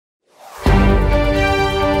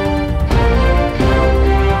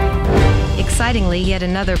Excitingly, yet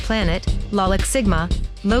another planet, Lolak Sigma,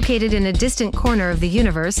 located in a distant corner of the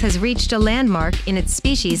universe, has reached a landmark in its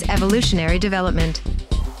species' evolutionary development.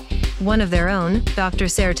 One of their own, Dr.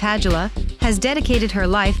 Sertajula, has dedicated her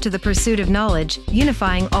life to the pursuit of knowledge,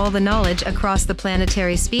 unifying all the knowledge across the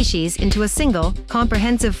planetary species into a single,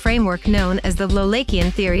 comprehensive framework known as the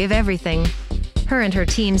Lolakian theory of everything. Her and her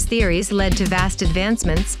team's theories led to vast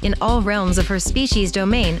advancements in all realms of her species'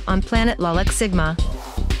 domain on planet Lolak Sigma.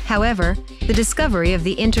 However, the discovery of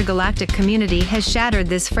the intergalactic community has shattered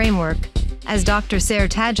this framework, as Dr.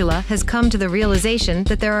 Sertajula has come to the realization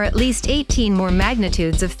that there are at least 18 more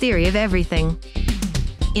magnitudes of theory of everything.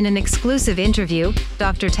 In an exclusive interview,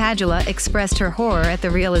 Dr. Tajula expressed her horror at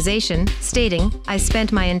the realization, stating, "I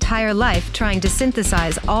spent my entire life trying to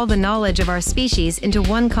synthesize all the knowledge of our species into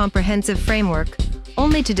one comprehensive framework,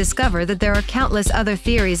 only to discover that there are countless other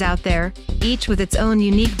theories out there, each with its own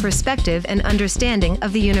unique perspective and understanding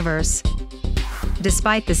of the universe."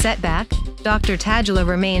 Despite the setback, Dr. Tajula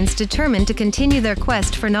remains determined to continue their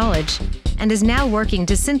quest for knowledge, and is now working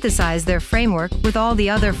to synthesize their framework with all the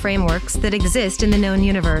other frameworks that exist in the known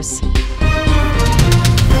universe.